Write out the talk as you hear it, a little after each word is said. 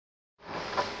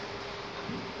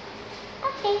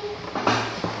Hi,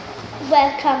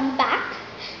 welcome back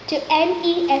to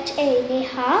NEHA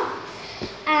Neha,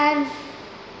 and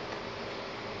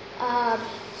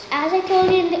as I told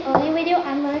you in the earlier video,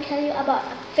 I'm going to tell you about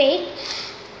a fake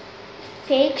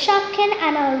Shopkin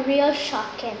and a real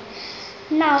Shopkin.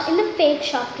 Now in the fake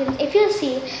Shopkins, if you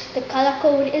see, the color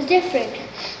code is different.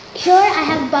 Here I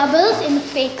have bubbles in the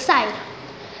fake side.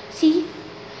 See?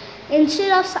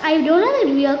 Instead of, I don't know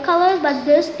the real colors, but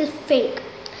this is fake.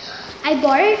 I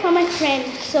borrowed it from my friend,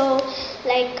 so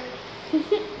like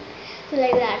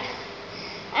like that.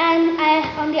 And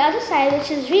on the other side, which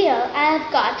is real, I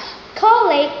have got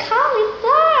cauliflower.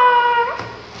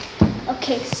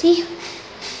 Okay, see,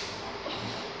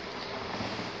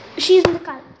 she's in the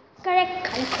correct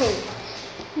color code.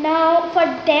 Now for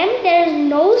them, there is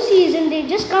no season; they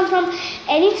just come from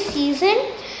any season.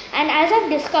 And as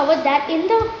I've discovered that in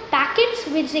the packets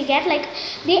which they get, like,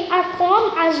 they are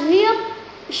formed as real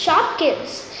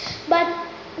Shopkins, but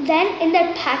then in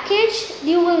that package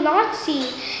you will not see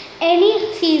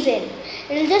any season.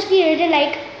 It will just be written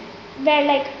like where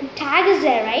like tag is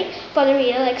there, right, for the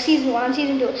real, like season 1,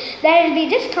 season 2. There will be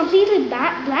just completely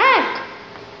blank.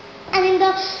 And in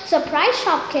the surprise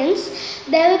Shopkins,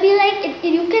 there will be like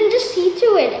you can just see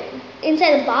through it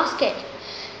inside the basket,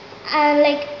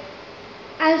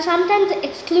 and sometimes the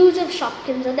exclusive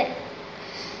Shopkins are there.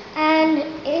 And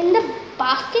in the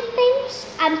basket things,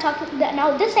 I'm talking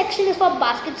now. This section is for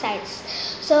basket sides,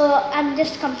 so I'm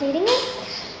just completing it.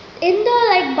 In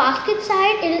the basket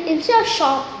side, instead of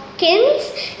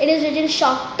Shopkins, it is written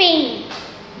shopping.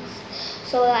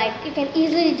 So you can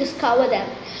easily discover them.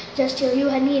 Just you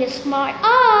need a smart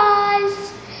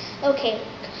eyes. Okay.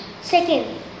 Second,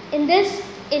 in this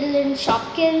it is in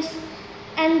Shopkins.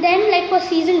 And then for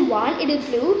season 1 it is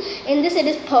blue, in this it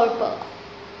is purple.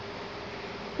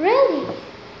 Really?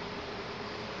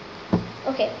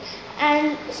 Okay.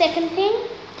 And second thing,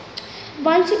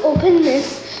 once you open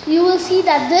this, you will see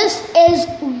that this is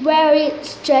very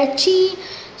stretchy,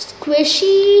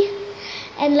 squishy,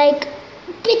 and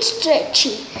bit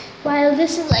stretchy, while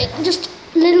this is just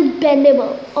little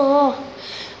bendable. Oh,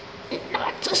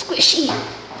 not so squishy.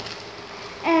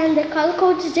 And the color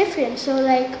code is different, so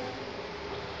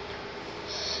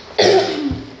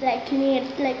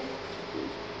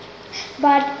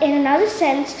but in another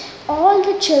sense, all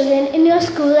the children in your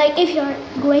school, if you're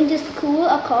going to school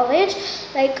or college,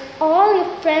 all your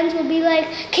friends will be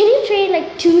can you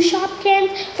trade 2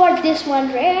 Shopkins for this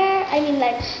one rare? I mean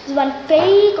this one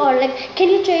fake, or can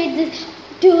you trade this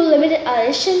 2 limited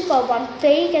edition for one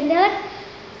fake? And they're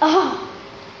oh.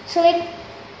 So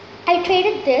I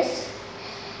traded this.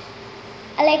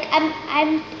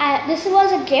 This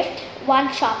was a gift, 1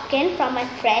 Shopkin from my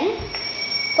friend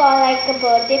for a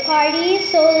birthday party.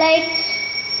 So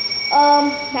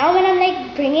now when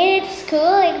I'm bringing it to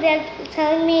school, they're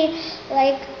telling me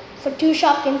for 2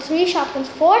 Shopkins, 3 Shopkins,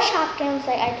 4 Shopkins,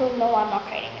 I told no, I'm not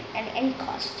trading it at any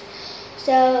cost.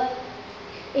 So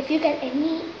if you get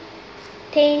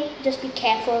anything, just be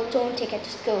careful, don't take it to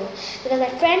school, because my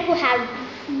friend who had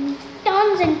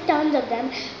tons and tons of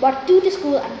them brought 2 to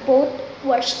school, and both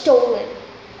were stolen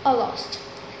or lost.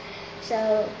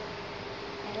 So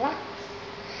good luck.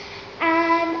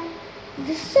 And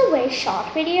this is a very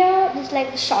short video. This is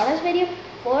the shortest video,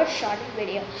 first shortest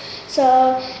video.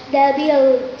 So there'll be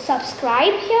a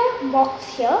subscribe here,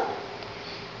 box here,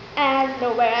 and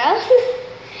nowhere else.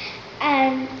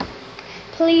 And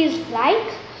please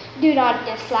do not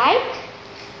dislike,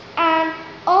 and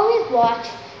always watch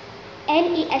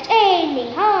NEHA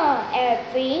Neha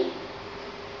every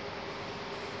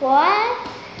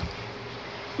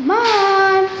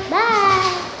month. Bye.